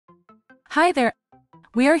Hi there.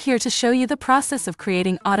 We are here to show you the process of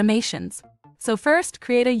creating automations. So first,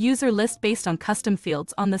 create a user list based on custom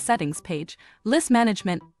fields on the settings page, list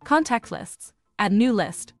management, contact lists, add new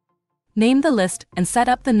list. Name the list and set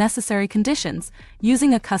up the necessary conditions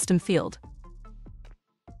using a custom field.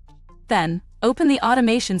 Then, open the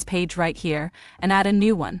automations page right here and add a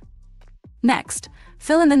new one. Next,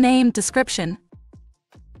 fill in the name, description,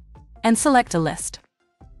 and select a list.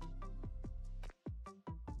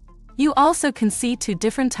 You also can see two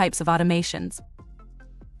different types of automations.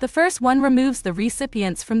 The first one removes the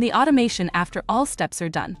recipients from the automation after all steps are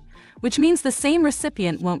done, which means the same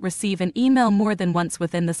recipient won't receive an email more than once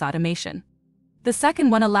within this automation. The second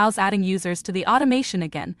one allows adding users to the automation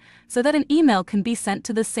again, so that an email can be sent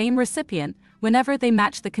to the same recipient whenever they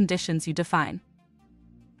match the conditions you define.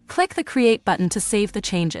 Click the Create button to save the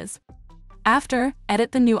changes. After,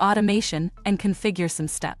 edit the new automation and configure some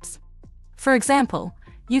steps. For example,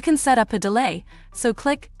 you can set up a delay, so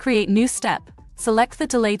click Create New Step, select the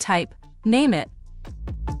delay type, name it,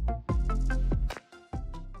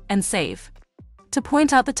 and save. To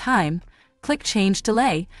point out the time, click Change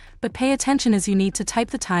Delay, but pay attention as you need to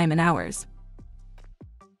type the time in hours.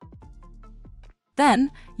 Then,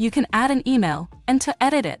 you can add an email, and to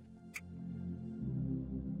edit it,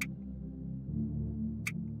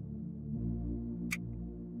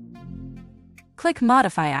 click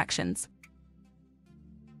Modify Actions.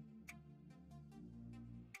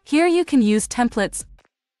 Here you can use templates,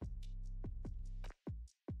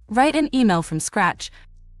 write an email from scratch,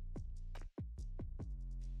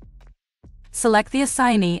 select the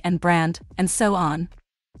assignee and brand, and so on.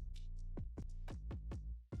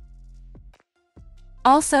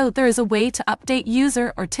 Also, there is a way to update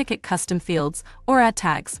user or ticket custom fields or add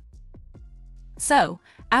tags. So,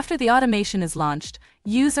 after the automation is launched,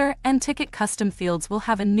 user and ticket custom fields will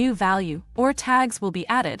have a new value or tags will be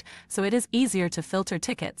added, so it is easier to filter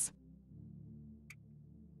tickets.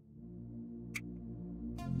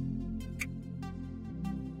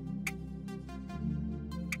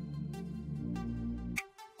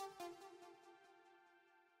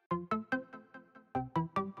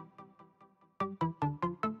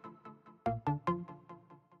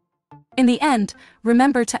 In the end,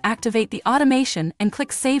 remember to activate the automation and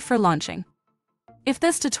click Save for launching. If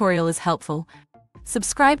this tutorial is helpful,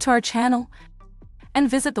 subscribe to our channel and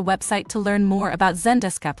visit the website to learn more about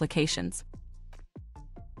Zendesk applications.